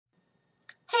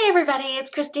Hey everybody,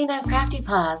 it's Christina of Crafty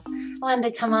Paws. I wanted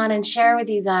to come on and share with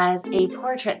you guys a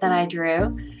portrait that I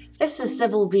drew. This is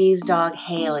Sybil B's dog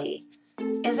Haley.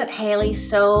 Isn't Haley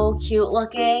so cute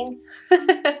looking?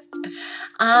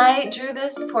 I drew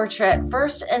this portrait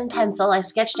first in pencil. I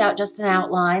sketched out just an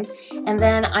outline, and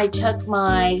then I took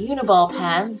my Uniball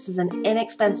pen. This is an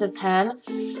inexpensive pen.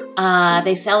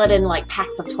 They sell it in like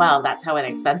packs of 12. That's how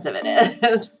inexpensive it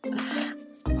is.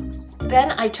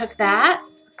 Then I took that.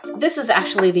 This is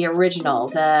actually the original,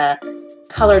 the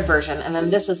colored version, and then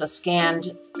this is a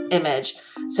scanned image.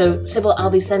 So Sybil,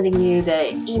 I'll be sending you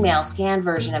the email scanned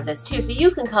version of this too, so you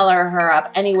can color her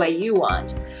up any way you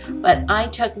want. But I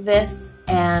took this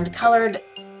and colored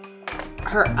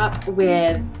her up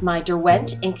with my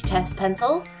Derwent Inktense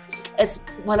pencils. It's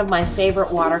one of my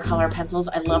favorite watercolor pencils.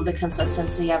 I love the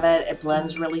consistency of it. It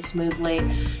blends really smoothly.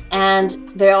 And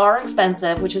they are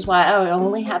expensive, which is why I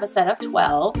only have a set of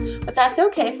 12. But that's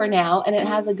okay for now, and it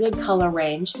has a good color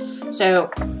range. So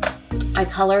I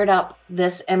colored up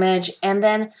this image, and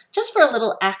then just for a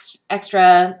little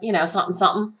extra, you know,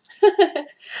 something,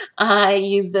 I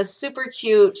used this super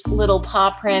cute little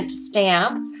paw print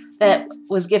stamp that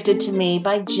was gifted to me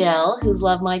by Jill, who's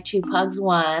Love My Two Pugs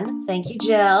One. Thank you,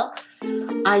 Jill.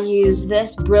 I used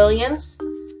this Brilliance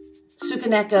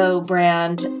Sukaneko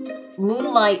brand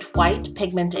Moonlight White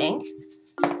pigment ink,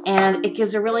 and it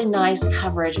gives a really nice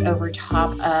coverage over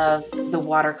top of the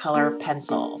watercolor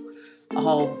pencil,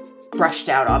 all brushed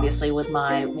out obviously with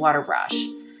my water brush.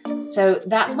 So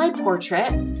that's my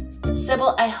portrait.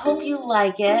 Sybil, I hope you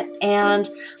like it, and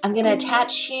I'm going to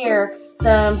attach here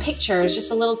some pictures,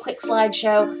 just a little quick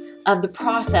slideshow of the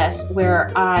process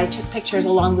where I took pictures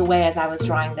along the way as I was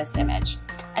drawing this image.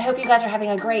 I hope you guys are having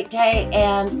a great day,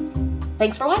 and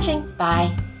thanks for watching.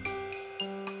 Bye.